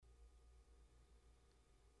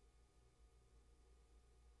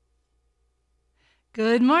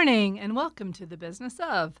Good morning and welcome to the Business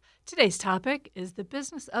of. Today's topic is the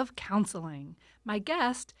business of counseling. My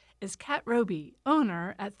guest is Kat Robey,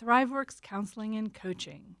 owner at Thriveworks Counseling and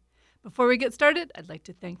Coaching. Before we get started, I'd like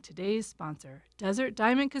to thank today's sponsor, Desert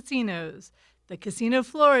Diamond Casinos. The casino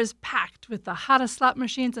floor is packed with the hottest slot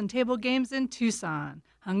machines and table games in Tucson.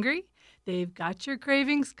 Hungry? They've got your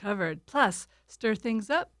cravings covered. Plus, stir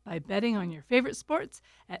things up by betting on your favorite sports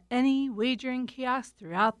at any wagering kiosk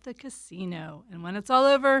throughout the casino. And when it's all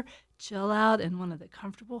over, chill out in one of the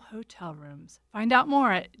comfortable hotel rooms. Find out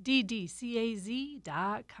more at ddcaz.com.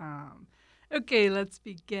 Okay, let's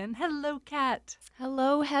begin. Hello, Kat.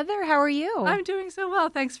 Hello, Heather. How are you? I'm doing so well.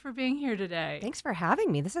 Thanks for being here today. Thanks for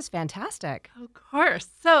having me. This is fantastic. Of course.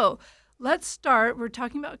 So, let's start. We're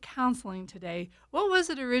talking about counseling today. What was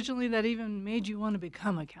it originally that even made you want to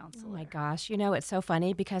become a counselor? Oh my gosh, it's so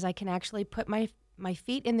funny because I can actually put my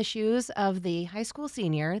feet in the shoes of the high school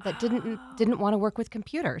senior that didn't want to work with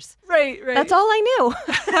computers. Right. That's all I knew.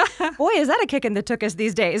 Boy, is that a kick in the tuchus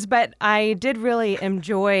these days. But I did really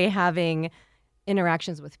enjoy having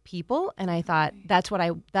interactions with people, and I thought that's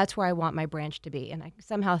where I want my branch to be. And I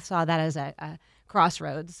somehow saw that as a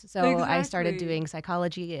crossroads. So Exactly. I started doing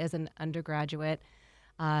psychology as an undergraduate,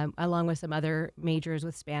 along with some other majors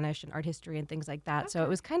with Spanish and art history and things like that. Okay. So it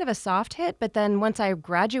was kind of a soft hit. But then once I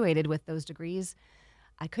graduated with those degrees,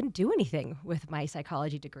 I couldn't do anything with my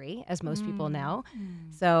psychology degree, as most people know.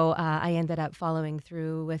 So I ended up following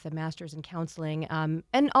through with a master's in counseling.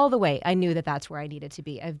 And all the way, I knew that that's where I needed to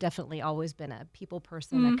be. I've definitely always been a people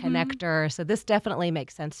person, a connector. So this definitely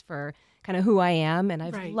makes sense for kind of who I am. And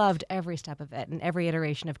I've loved every step of it and every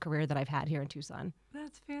iteration of career that I've had here in Tucson.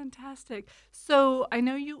 That's fantastic. So I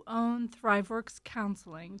know you own Thriveworks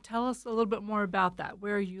Counseling. Tell us a little bit more about that.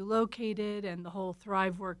 Where are you located and the whole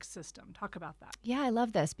Thriveworks system? Talk about that. Yeah, I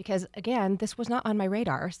love this because, again, this was not on my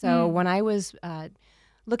radar. So when I was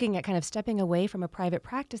looking at kind of stepping away from a private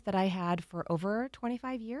practice that I had for over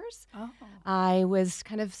 25 years, I was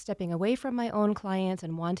kind of stepping away from my own clients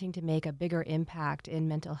and wanting to make a bigger impact in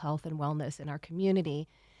mental health and wellness in our community.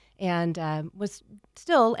 And am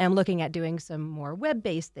looking at doing some more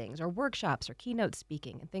web-based things or workshops or keynote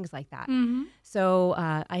speaking and things like that. So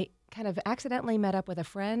I kind of accidentally met up with a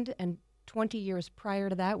friend, and 20 years prior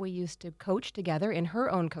to that, we used to coach together in her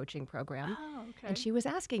own coaching program. Oh, okay. And she was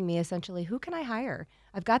asking me essentially, who can I hire?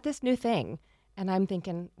 I've got this new thing. And I'm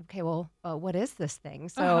thinking, okay, well, what is this thing?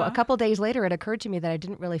 So a couple days later, it occurred to me that I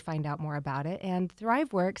didn't really find out more about it. And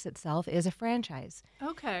Thriveworks itself is a franchise.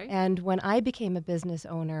 Okay. And when I became a business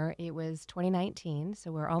owner, it was 2019.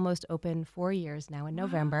 So we're almost open 4 years now in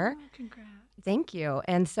November. Wow, congrats. Thank you.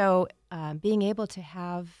 And so being able to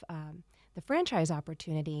have the franchise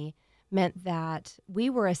opportunity meant that we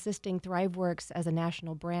were assisting Thriveworks as a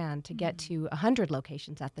national brand to get to 100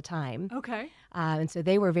 locations at the time. Okay. And so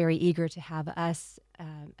they were very eager to have us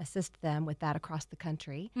assist them with that across the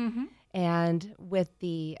country. And with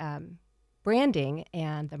the branding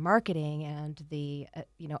and the marketing and the,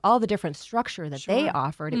 all the different structure that they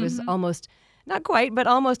offered, it was almost, not quite, but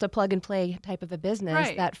almost a plug and play type of a business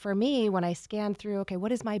that for me, when I scanned through, okay,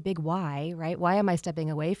 what is my big why, right? Why am I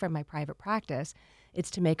stepping away from my private practice?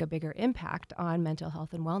 It's to make a bigger impact on mental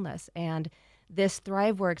health and wellness. And this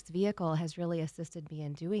Thriveworks vehicle has really assisted me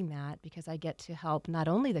in doing that because I get to help not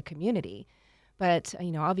only the community, but,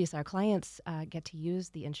 obviously our clients get to use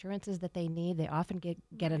the insurances that they need. They often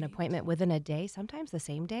get an appointment within a day, sometimes the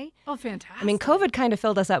same day. Oh, fantastic. I mean, COVID kind of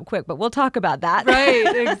filled us up quick, but we'll talk about that.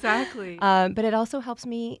 Right, exactly. But it also helps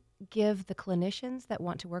me give the clinicians that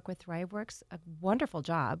want to work with Thriveworks a wonderful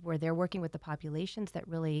job where they're working with the populations that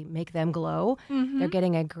really make them glow. They're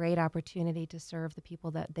getting a great opportunity to serve the people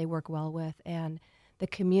that they work well with. And the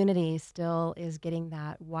community still is getting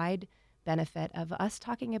that wide benefit of us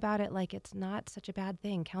talking about it like it's not such a bad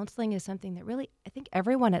thing. Counseling is something that really, I think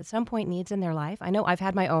everyone at some point needs in their life. I know I've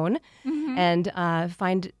had my own and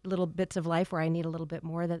find little bits of life where I need a little bit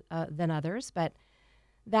more than others. But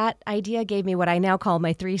that idea gave me what I now call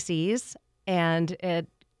my 3 C's, and it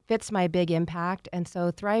fits my big impact. And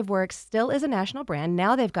so Thriveworks still is a national brand.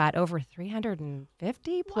 Now they've got over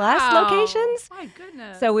 350 plus locations. My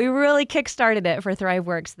goodness. So we really kickstarted it for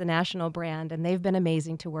Thriveworks, the national brand, and they've been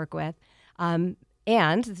amazing to work with. And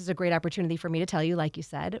this is a great opportunity for me to tell you, like you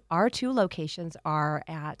said, our 2 locations are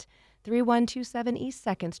at 3127 East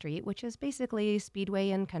 2nd Street, which is basically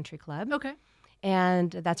Speedway and Country Club. Okay.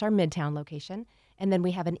 And that's our Midtown location. And then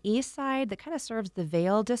we have an east side that kind of serves the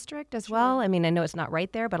Vail district as well. I mean, I know it's not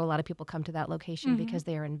right there, but a lot of people come to that location because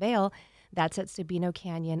they are in Vail. That's at Sabino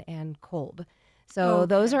Canyon and Kolb. So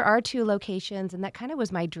those are our 2 locations, and that kind of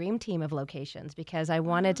was my dream team of locations because I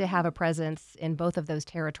wanted to have a presence in both of those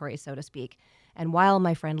territories, so to speak. And while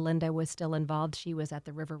my friend Linda was still involved, she was at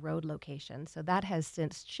the River Road location. So that has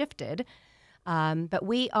since shifted. But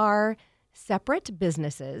we are separate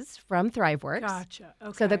businesses from Thriveworks. Gotcha.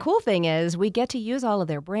 Okay. So the cool thing is we get to use all of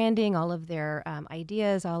their branding, all of their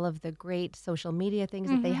ideas, all of the great social media things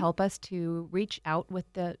that they help us to reach out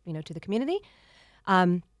with to the community.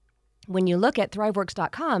 When you look at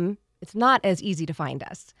thriveworks.com, it's not as easy to find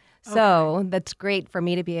us. So that's great for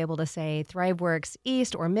me to be able to say Thriveworks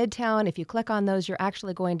East or Midtown. If you click on those, you're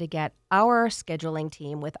actually going to get our scheduling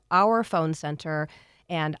team with our phone center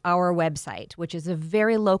and our website, which is a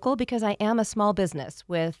very local because I am a small business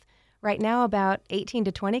with right now about 18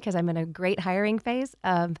 to 20 because I'm in a great hiring phase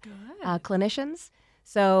of clinicians.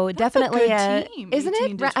 So That's definitely a good team, isn't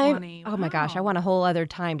 18 it? to 20. Oh my gosh, I Wow. want a whole other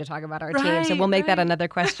time to talk about our team. So we'll make that another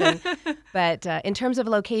question. But in terms of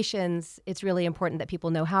locations, it's really important that people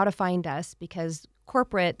know how to find us because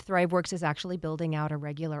corporate Thriveworks is actually building out a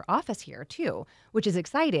regular office here too, which is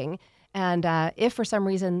exciting. And if for some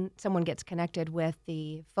reason someone gets connected with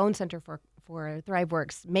the phone center for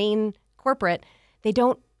Thriveworks main corporate,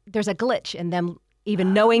 there's a glitch in them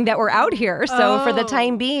even knowing that we're out here. So for the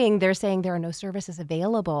time being, they're saying there are no services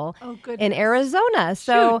available in Arizona.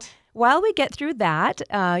 So while we get through that,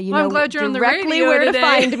 I'm glad you're on the directly radio where today. to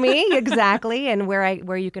find me, exactly, and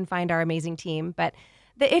where you can find our amazing team. But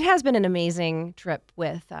it has been an amazing trip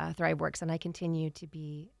with Thriveworks, and I continue to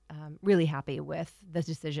be really happy with the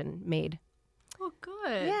decision made. Well,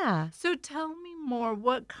 good. Yeah. So tell me more.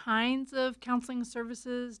 What kinds of counseling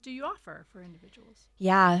services do you offer for individuals?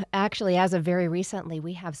 Yeah, actually, as of very recently,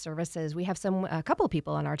 we have services. We have a couple of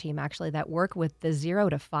people on our team actually that work with the 0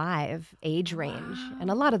 to 5 age range, and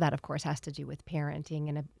a lot of that, of course, has to do with parenting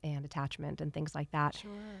and attachment and things like that.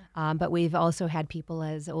 Sure. But we've also had people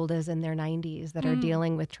as old as in their 90s that are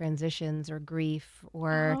dealing with transitions or grief,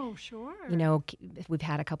 or we've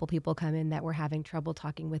had a couple people come in that were having trouble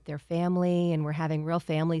talking with their family, and we're having real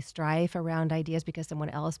family strife around ideas because someone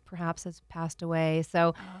else perhaps has passed away.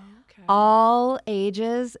 So. All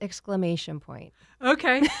ages, exclamation point.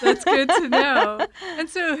 Okay, that's good to know. And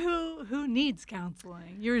so who needs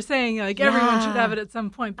counseling? You were saying everyone should have it at some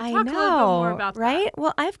point, but talk a little bit more about right? that.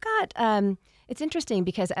 Well, I've got, it's interesting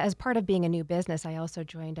because as part of being a new business, I also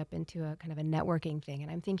joined up into a kind of a networking thing. And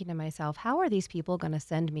I'm thinking to myself, how are these people going to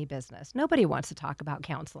send me business? Nobody wants to talk about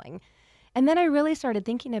counseling. And then I really started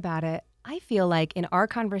thinking about it. I feel like in our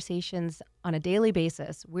conversations on a daily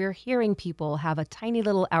basis, we're hearing people have a tiny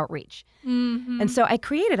little outreach. And so I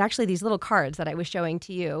created actually these little cards that I was showing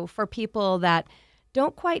to you for people that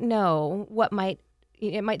don't quite know what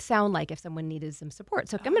it might sound like if someone needed some support.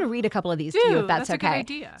 So I'm going to read a couple of these to you if that's okay. A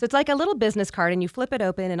good idea. So it's like a little business card, and you flip it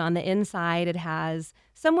open, and on the inside it has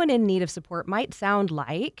someone in need of support might sound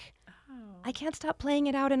like, I can't stop playing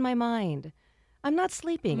it out in my mind. I'm not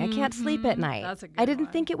sleeping. I can't sleep at night. That's a good I didn't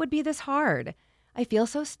one. think it would be this hard. I feel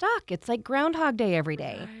so stuck. It's like Groundhog Day every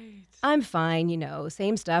day. Right. I'm fine,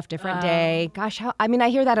 same stuff, different day. Gosh, I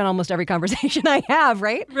hear that in almost every conversation I have,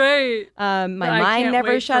 right? Right. My mind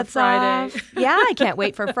never shuts off. Yeah, I can't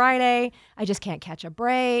wait for Friday. I just can't catch a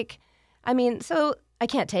break. So I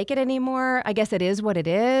can't take it anymore. I guess it is what it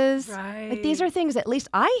is. Right. Like these are things at least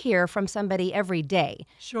I hear from somebody every day.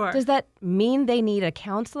 Sure. Does that mean they need a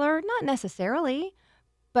counselor? Not necessarily,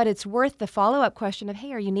 but it's worth the follow-up question of,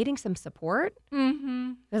 hey, are you needing some support?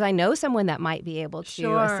 Because I know someone that might be able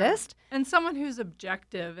to assist. And someone who's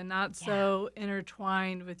objective and not so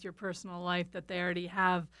intertwined with your personal life that they already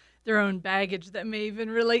have their own baggage that may even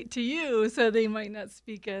relate to you, so they might not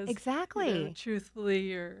speak as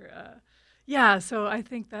truthfully or... so I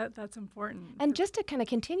think that's important. And just to kind of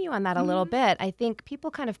continue on that a little bit, I think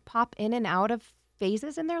people kind of pop in and out of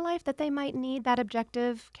phases in their life that they might need that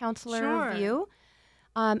objective counselor view.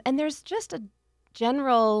 And there's just a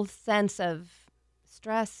general sense of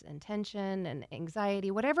stress and tension and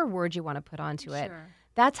anxiety, whatever word you want to put onto it.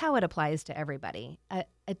 That's how it applies to everybody.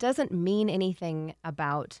 It doesn't mean anything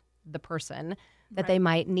about the person that they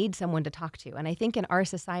might need someone to talk to. And I think in our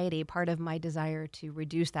society, part of my desire to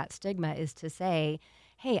reduce that stigma is to say,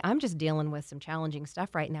 hey, I'm just dealing with some challenging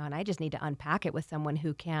stuff right now, and I just need to unpack it with someone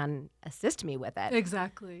who can assist me with it.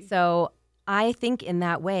 Exactly. So I think in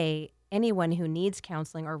that way, anyone who needs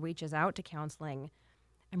counseling or reaches out to counseling,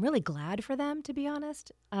 I'm really glad for them, to be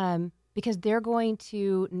honest, because they're going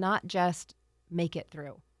to not just make it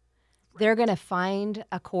through. They're going to find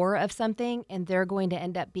a core of something, and they're going to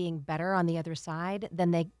end up being better on the other side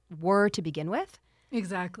than they were to begin with.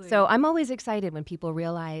 Exactly. So I'm always excited when people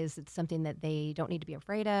realize it's something that they don't need to be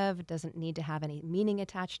afraid of. It doesn't need to have any meaning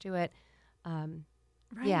attached to it.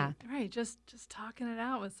 Yeah. Right. Just talking it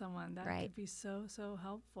out with someone, that Right. could be so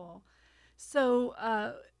helpful. So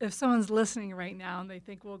if someone's listening right now and they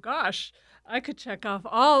think, well, gosh, I could check off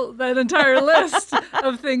that entire list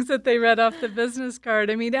of things that they read off the business card.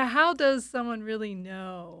 I mean, how does someone really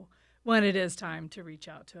know when it is time to reach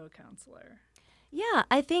out to a counselor? Yeah,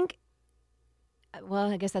 I think,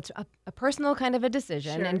 well, I guess that's a personal kind of a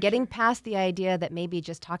decision. And getting past the idea that maybe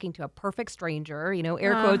just talking to a perfect stranger,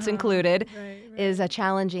 air quotes included, is a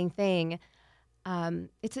challenging thing.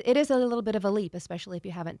 It is a little bit of a leap, especially if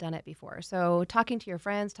you haven't done it before. So talking to your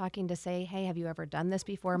friends, to say, hey, have you ever done this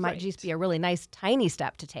before, might just be a really nice, tiny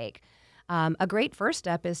step to take. A great first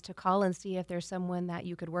step is to call and see if there's someone that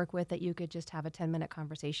you could work with that you could just have a 10-minute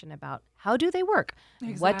conversation about. How do they work?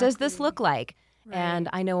 Exactly. What does this look like? Right. And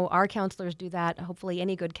I know our counselors do that. Hopefully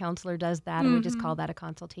any good counselor does that, and we just call that a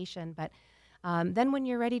consultation. But then when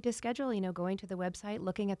you're ready to schedule, going to the website,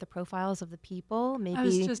 looking at the profiles of the people, maybe. I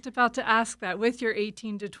was just about to ask that. With your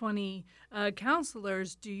 18 to 20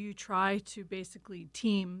 counselors, do you try to basically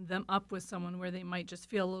team them up with someone where they might just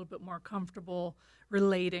feel a little bit more comfortable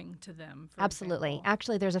relating to them? Absolutely. Example?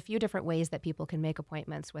 Actually, there's a few different ways that people can make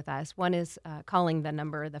appointments with us. One is calling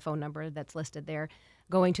the phone number that's listed there,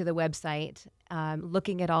 going to the website,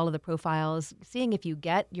 looking at all of the profiles, seeing if you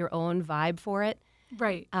get your own vibe for it.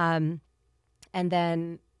 Right. And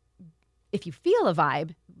then if you feel a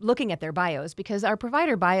vibe, looking at their bios, because our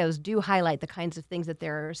provider bios do highlight the kinds of things that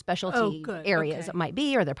their specialty areas might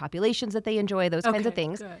be, or their populations that they enjoy, those kinds of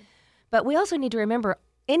things. Good. But we also need to remember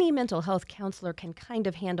any mental health counselor can kind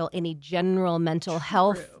of handle any general mental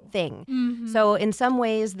health thing. Mm-hmm. So in some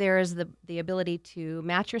ways, there's the ability to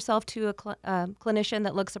match yourself to a clinician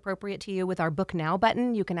that looks appropriate to you. With our Book Now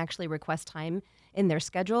button, you can actually request time in their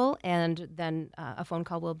schedule, and then a phone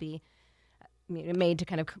call will be made to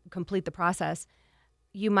kind of complete the process.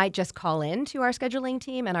 You might just call in to our scheduling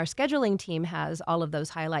team, and our scheduling team has all of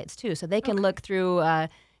those highlights too. So they can look through kind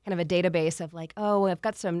of a database of like, oh,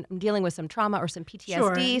 I'm dealing with some trauma or some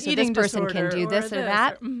PTSD, so Eating this person can do this or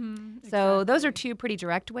that. So those are two pretty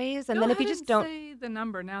direct ways. And go then if you just don't say the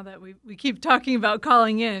number, now that we keep talking about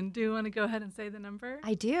calling in, do you want to go ahead and say the number?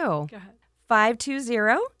 I do. Go ahead.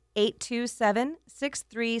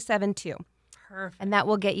 520-827-6372. Perfect. And that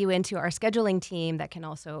will get you into our scheduling team that can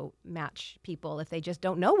also match people if they just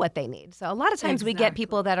don't know what they need. So a lot of times we get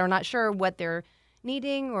people that are not sure what they're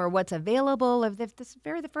needing or what's available, if this is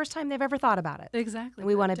the first time they've ever thought about it. Exactly. And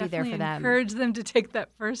we want to be there for them. Encourage them to take that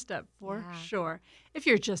first step for sure. If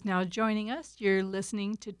you're just now joining us, you're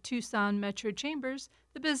listening to Tucson Metro Chambers,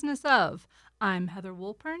 The Business Of. I'm Heather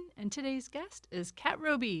Wolpern, and today's guest is Kat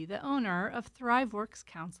Robey, the owner of Thriveworks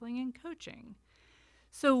Counseling and Coaching.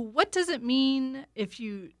 So what does it mean if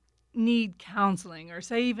you need counseling, or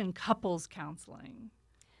say even couples counseling?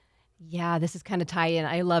 Yeah, this is kind of tie-in.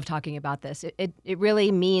 I love talking about this. It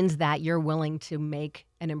really means that you're willing to make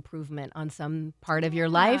an improvement on some part of your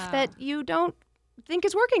life that you don't think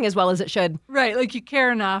is working as well as it should. Right, like you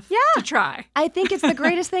care enough to try. I think it's the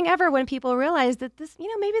greatest thing ever when people realize that this,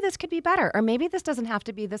 maybe this could be better, or maybe this doesn't have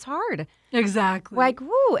to be this hard. Exactly. Like,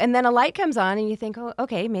 woo, and then a light comes on and you think, oh,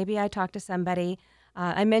 okay, maybe I talked to somebody.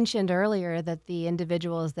 I mentioned earlier that the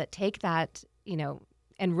individuals that take that,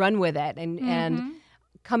 and run with it and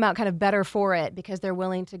come out kind of better for it because they're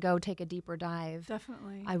willing to go take a deeper dive.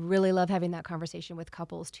 Definitely. I really love having that conversation with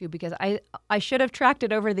couples too, because I should have tracked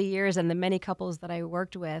it over the years and the many couples that I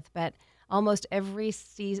worked with, but almost every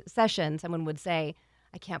session someone would say,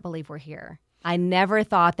 I can't believe we're here. I never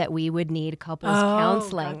thought that we would need couples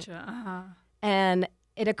counseling. Gotcha. And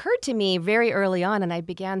it occurred to me very early on, and I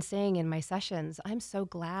began saying in my sessions, I'm so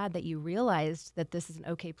glad that you realized that this is an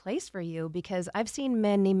okay place for you, because I've seen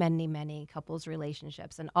many, many, many couples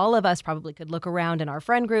relationships, and all of us probably could look around in our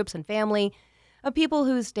friend groups and family of people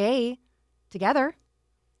who stay together.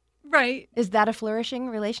 Right. Is that a flourishing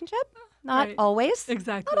relationship? Not always.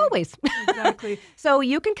 Exactly. Not always. Exactly. So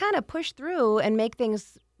you can kind of push through and make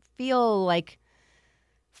things feel like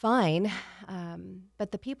fine.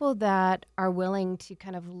 But the people that are willing to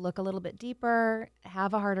kind of look a little bit deeper,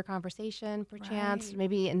 have a harder conversation, perchance,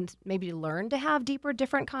 maybe learn to have deeper,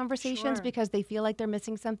 different conversations because they feel like they're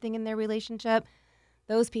missing something in their relationship,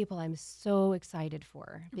 those people I'm so excited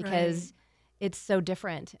for, because it's so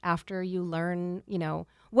different after you learn,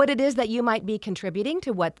 what it is that you might be contributing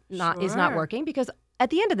to what is not working. Because at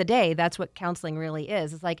the end of the day, that's what counseling really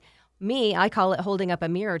is. It's like me, I call it holding up a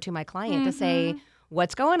mirror to my client to say,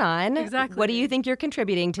 what's going on? Exactly. What do you think you're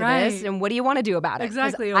contributing to this? And what do you want to do about it?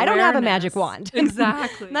 Exactly. I don't have a magic wand.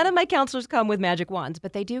 Exactly. None of my counselors come with magic wands,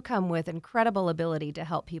 but they do come with incredible ability to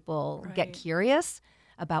help people get curious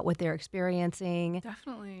about what they're experiencing.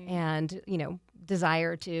 Definitely. And,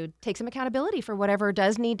 desire to take some accountability for whatever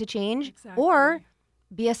does need to change. Exactly. Or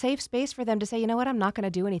be a safe space for them to say, you know what, I'm not going to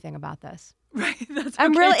do anything about this. Right. That's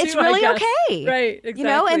I'm okay really, too, it's really I guess. okay. Right.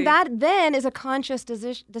 Exactly. And that then is a conscious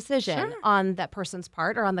decision Sure. on that person's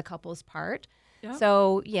part or on the couple's part. Yep.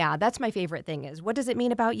 So, yeah, that's my favorite thing is what does it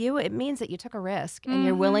mean about you? It means that you took a risk and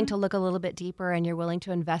you're willing to look a little bit deeper and you're willing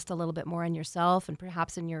to invest a little bit more in yourself and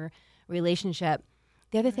perhaps in your relationship.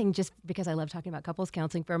 The other thing, just because I love talking about couples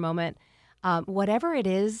counseling for a moment, whatever it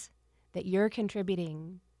is that you're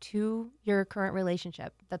contributing to your current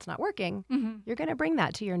relationship that's not working, you're going to bring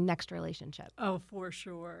that to your next relationship. Oh, for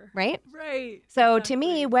sure. Right? Right. So Exactly. to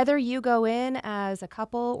me, whether you go in as a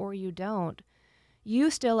couple or you don't,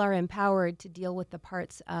 you still are empowered to deal with the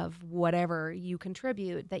parts of whatever you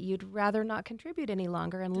contribute that you'd rather not contribute any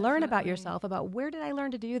longer and learn about yourself, about where did I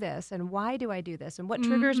learn to do this and why do I do this and what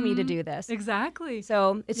triggers me to do this. Exactly.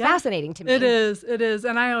 So it's fascinating to me. It is.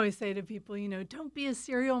 And I always say to people, don't be a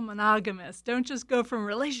serial monogamist. Don't just go from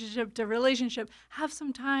relationship to relationship. Have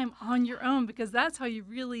some time on your own because that's how you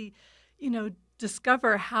really,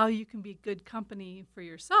 discover how you can be good company for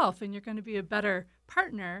yourself and you're going to be a better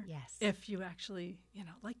partner if you actually,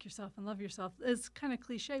 like yourself and love yourself. It's kind of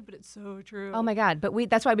cliche, but it's so true. Oh my God. But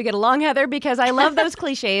that's why we get along, Heather, because I love those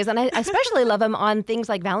cliches and I especially love them on things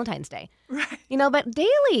like Valentine's Day. Right. But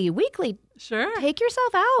daily, weekly, sure. Take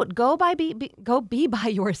yourself out. Go be by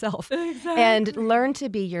yourself. Exactly. And learn to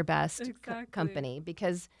be your best Exactly. company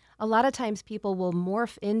because a lot of times people will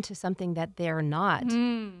morph into something that they're not,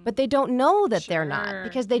 but they don't know that they're not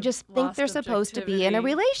because they just think they're supposed to be in a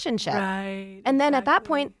relationship. Right. And then at that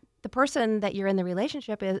point, the person that you're in the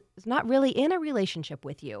relationship is not really in a relationship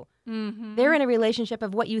with you. Mm-hmm. They're in a relationship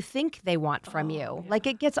of what you think they want from you. Yeah. Like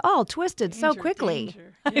it gets all twisted so quickly.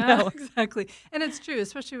 Danger. Yeah, exactly. And it's true,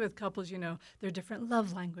 especially with couples, there are different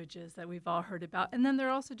love languages that we've all heard about. And then there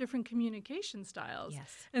are also different communication styles.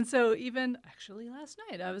 Yes. And so even actually last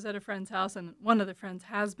night, I was at a friend's house and one of the friends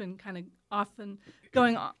has been kind of often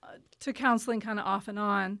going to counseling kind of off and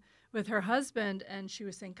on with her husband. And she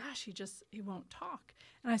was saying, gosh, he won't talk.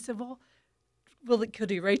 And I said, well,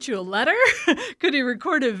 could he write you a letter? Could he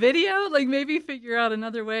record a video? Like maybe figure out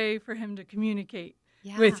another way for him to communicate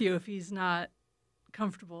with you if he's not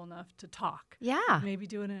comfortable enough to talk. Yeah. Maybe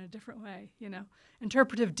do it in a different way,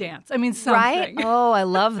 Interpretive dance. I mean, something. Right? Oh, I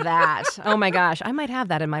love that. Oh my gosh. I might have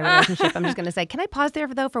that in my relationship. I'm just going to say, can I pause there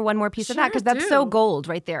for one more piece of that? Because that's so gold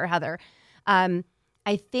right there, Heather.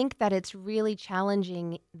 I think that it's really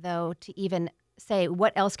challenging, though, to even say,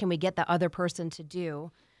 what else can we get the other person to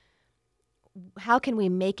do? How can we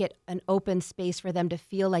make it an open space for them to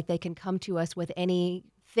feel like they can come to us with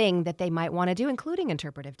anything that they might want to do, including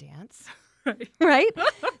interpretive dance? Right?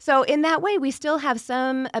 So in that way, we still have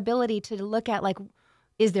some ability to look at, like,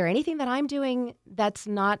 is there anything that I'm doing that's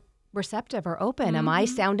not receptive or open? Mm-hmm. Am I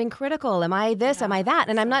sounding critical? Am I this? Am I that?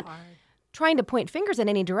 And I'm not trying to point fingers in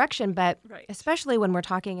any direction, but especially when we're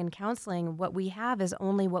talking in counseling, what we have is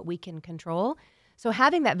only what we can control. So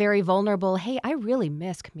having that very vulnerable, hey, I really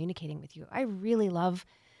miss communicating with you. I really love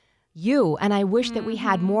you. And I wish that we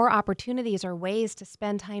had more opportunities or ways to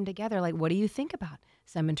spend time together. Like, what do you think about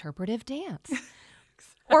some interpretive dance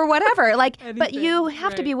or whatever? Like, but you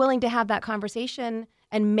have to be willing to have that conversation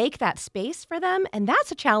and make that space for them. And that's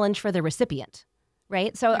a challenge for the recipient.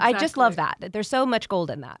 Right? So I just love that. There's so much gold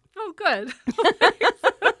in that. Oh, good.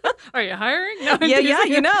 Are you hiring? No, yeah,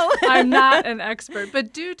 I'm not an expert,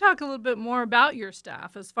 but do talk a little bit more about your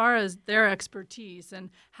staff as far as their expertise and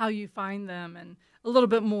how you find them and a little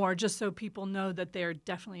bit more just so people know that they're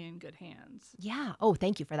definitely in good hands. Yeah. Oh,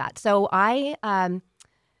 thank you for that. So I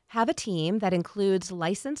have a team that includes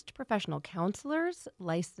licensed professional counselors,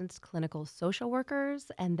 licensed clinical social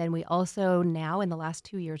workers, and then we also now in the last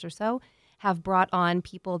 2 years or so have brought on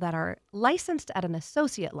people that are licensed at an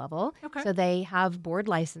associate level. Okay. So they have board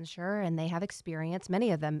licensure and they have experience, many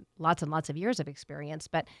of them lots and lots of years of experience,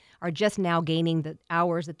 but are just now gaining the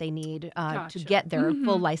hours that they need to get their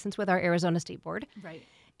full license with our Arizona State Board. Right.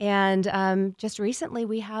 And just recently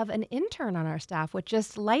we have an intern on our staff, which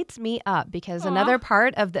just lights me up because another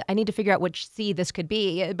part of I need to figure out which C this could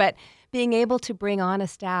be, but being able to bring on a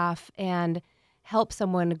staff and help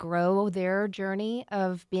someone grow their journey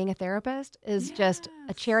of being a therapist is just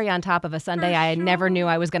a cherry on top of a sundae I never knew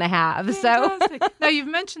I was going to have. Fantastic. So now you've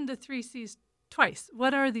mentioned the 3 C's twice.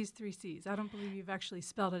 What are these 3 C's? I don't believe you've actually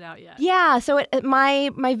spelled it out yet. Yeah. So my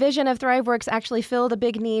vision of Thriveworks actually filled a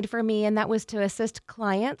big need for me, and that was to assist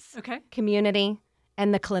clients, community,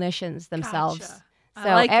 and the clinicians themselves. Gotcha.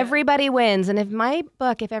 So everybody wins. And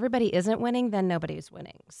if everybody isn't winning, then nobody's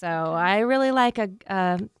winning. So I really like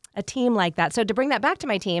a a team like that. So to bring that back to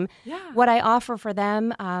my team, what I offer for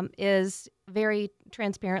them is very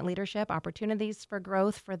transparent leadership, opportunities for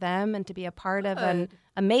growth for them, and to be a part of an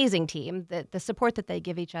amazing team. The support that they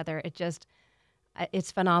give each other,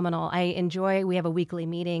 it's phenomenal. We have a weekly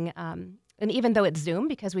meeting, and even though it's Zoom,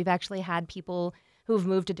 because we've actually had people who've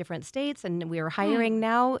moved to different states, and we are hiring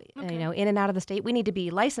now, in and out of the state. We need to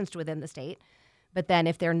be licensed within the state. But then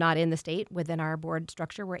if they're not in the state within our board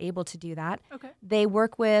structure, we're able to do that. Okay. They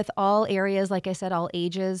work with all areas, like I said, all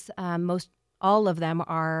ages. All of them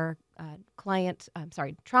are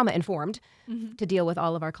trauma-informed to deal with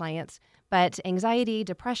all of our clients. But anxiety,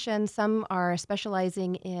 depression, some are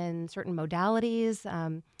specializing in certain modalities,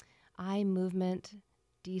 eye movement,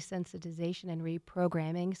 desensitization and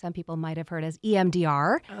reprogramming. Some people might have heard as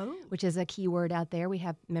EMDR, which is a key word out there. We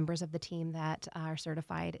have members of the team that are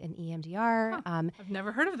certified in EMDR. I've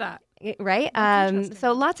never heard of that. Right?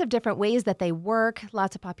 So lots of different ways that they work,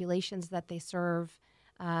 lots of populations that they serve.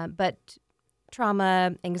 But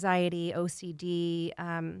trauma, anxiety,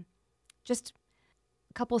 OCD, just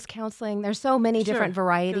couples counseling. There's so many different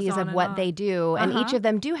varieties of what they do, and each of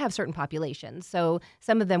them do have certain populations. So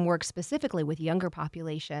some of them work specifically with younger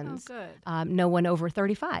populations. Oh, good. No one over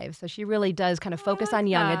 35. So she really does kind of focus on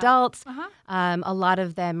young adults. A lot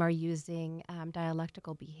of them are using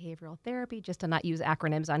dialectical behavioral therapy, just to not use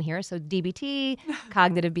acronyms on here. So DBT,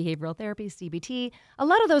 cognitive behavioral therapy, CBT. A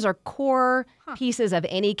lot of those are core pieces of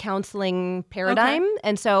any counseling paradigm.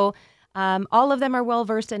 And so all of them are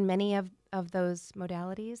well-versed in many of those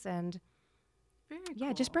modalities, and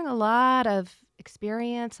just bring a lot of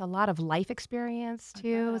experience, a lot of life experience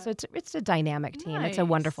too. So it's a dynamic team. It's a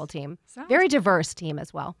wonderful team. Very diverse team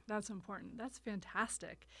as well. That's important. That's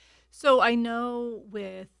fantastic. So I know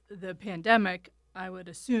with the pandemic, I would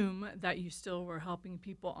assume that you still were helping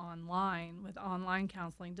people online with online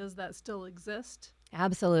counseling. Does that still exist?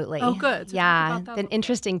 Absolutely. Oh, good. So an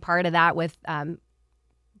interesting part of that with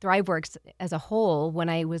Thriveworks as a whole, when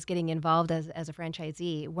I was getting involved as a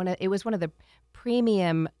franchisee, it was one of the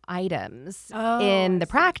premium items in the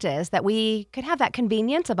practice that we could have that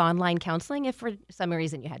convenience of online counseling. If for some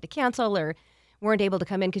reason you had to cancel or weren't able to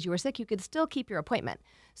come in because you were sick, you could still keep your appointment.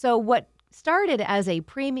 So what started as a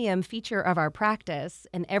premium feature of our practice,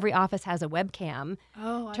 and every office has a webcam,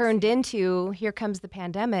 turned into, here comes the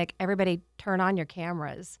pandemic, everybody turn on your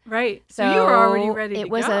cameras. Right. So you were already ready to go. It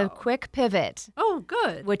was a quick pivot. Oh,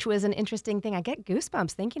 good. Which was an interesting thing. I get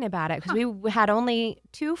goosebumps thinking about it, because we had only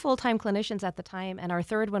 2 full-time clinicians at the time, and our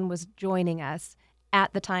third one was joining us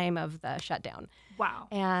at the time of the shutdown. Wow.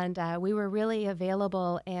 And we were really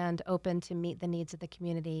available and open to meet the needs of the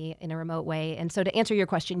community in a remote way. And so to answer your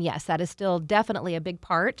question, yes, that is still definitely a big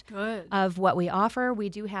part of what we offer. We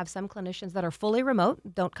do have some clinicians that are fully remote,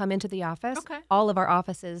 don't come into the office. Okay. All of our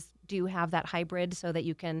offices do have that hybrid so that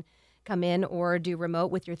you can come in or do remote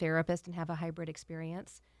with your therapist and have a hybrid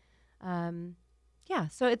experience.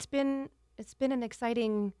 So it's been an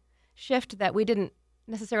exciting shift that we didn't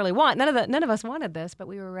necessarily want. None of us wanted this, but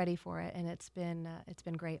we were ready for it, and it's been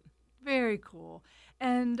great. Very cool.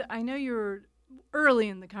 And I know you're early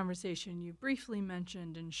in the conversation. You briefly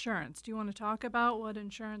mentioned insurance. Do you want to talk about what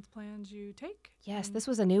insurance plans you take? Yes, this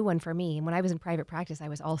was a new one for me. When I was in private practice, I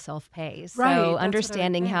was all self-pay. Right, So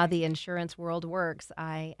understanding how the insurance world works,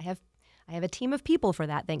 I have a team of people for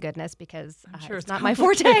that, thank goodness, because it's not my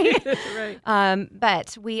forte. Right.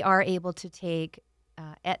 But we are able to take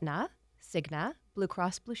Aetna, Cigna, Blue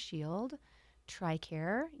Cross Blue Shield,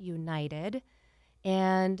 TRICARE, United,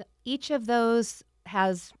 and each of those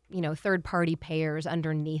has, third-party payers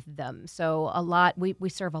underneath them. So we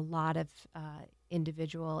serve a lot of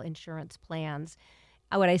individual insurance plans.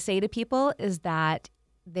 What I say to people is that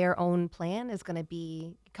their own plan is going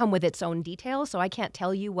to come with its own details, so I can't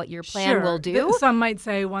tell you what your plan will do. Some might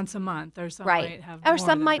say once a month, or some might have more or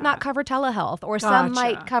some than might not that. cover telehealth, or some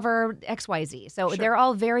might cover XYZ. So they're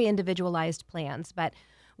all very individualized plans, but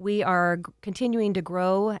we are continuing to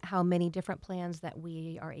grow how many different plans that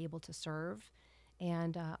we are able to serve,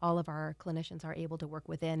 and all of our clinicians are able to work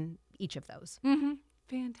within each of those. Mm-hmm.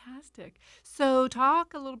 Fantastic. So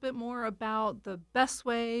talk a little bit more about the best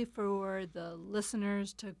way for the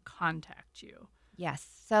listeners to contact you. Yes.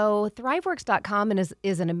 So Thriveworks.com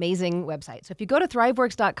is an amazing website. So if you go to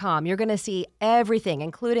Thriveworks.com, you're going to see everything,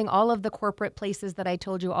 including all of the corporate places that I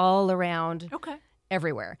told you all around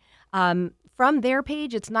everywhere. From their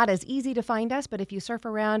page, it's not as easy to find us, but if you surf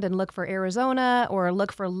around and look for Arizona or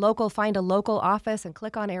look for find a local office and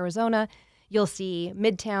click on Arizona, you'll see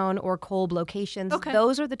Midtown or Kolb locations. Okay.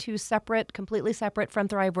 Those are the 2 completely separate from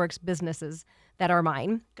Thriveworks businesses that are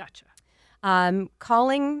mine. Gotcha.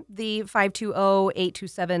 Calling the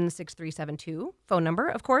 520-827-6372 phone number,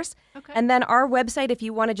 of course. Okay. And then our website, if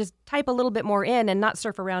you want to just type a little bit more in and not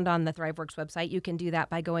surf around on the Thriveworks website, you can do that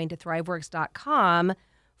by going to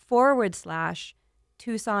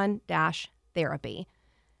thriveworks.com/Tucson-therapy.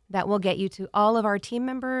 That will get you to all of our team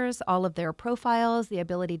members, all of their profiles, the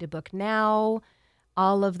ability to book now.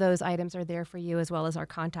 All of those items are there for you, as well as our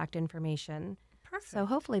contact information. Perfect. So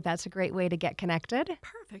hopefully that's a great way to get connected.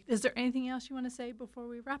 Perfect. Is there anything else you want to say before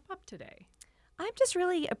we wrap up today? I'm just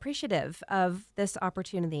really appreciative of this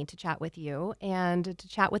opportunity to chat with you and to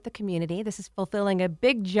chat with the community. This is fulfilling a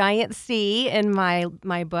big, giant C in my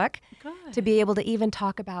book. Good. To be able to even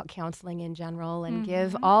talk about counseling in general and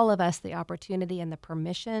give all of us the opportunity and the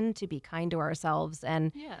permission to be kind to ourselves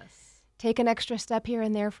and take an extra step here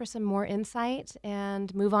and there for some more insight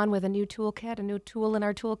and move on with a new toolkit, a new tool in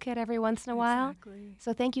our toolkit every once in a while. Exactly.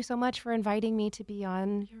 So thank you so much for inviting me to be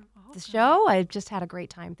on You're welcome. the show. I've just had a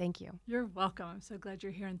great time. Thank you. You're welcome. I'm so glad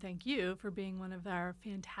you're here, and thank you for being one of our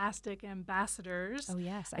fantastic ambassadors. Oh,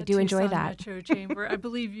 yes. I at do enjoy Tucson that. Metro Chamber. I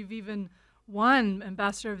believe you've even won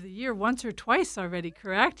Ambassador of the Year once or twice already,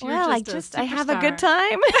 correct? Well, I have a good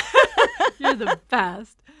time. You're the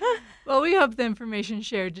best. Well, we hope the information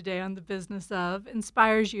shared today on the business of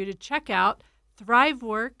inspires you to check out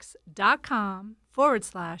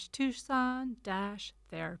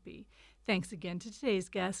thriveworks.com/Tucson-therapy. Thanks again to today's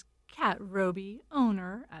guest, Kat Robey,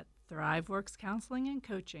 owner at Thriveworks Counseling and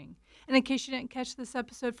Coaching. And in case you didn't catch this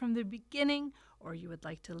episode from the beginning or you would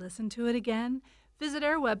like to listen to it again, visit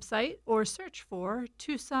our website or search for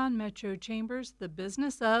Tucson Metro Chambers, The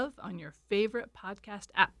Business Of on your favorite podcast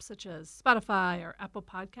app such as Spotify or Apple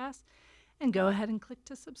Podcasts, and go ahead and click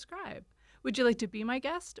to subscribe. Would you like to be my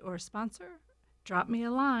guest or sponsor? Drop me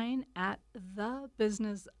a line at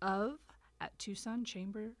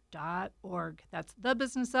thebusinessof@TucsonChamber.org. That's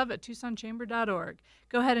thebusinessof@TucsonChamber.org.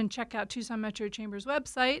 Go ahead and check out Tucson Metro Chamber's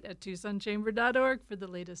website at TucsonChamber.org for the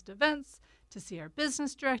latest events, to see our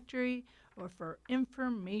business directory, or for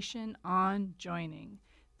information on joining.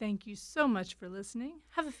 Thank you so much for listening.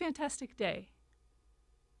 Have a fantastic day.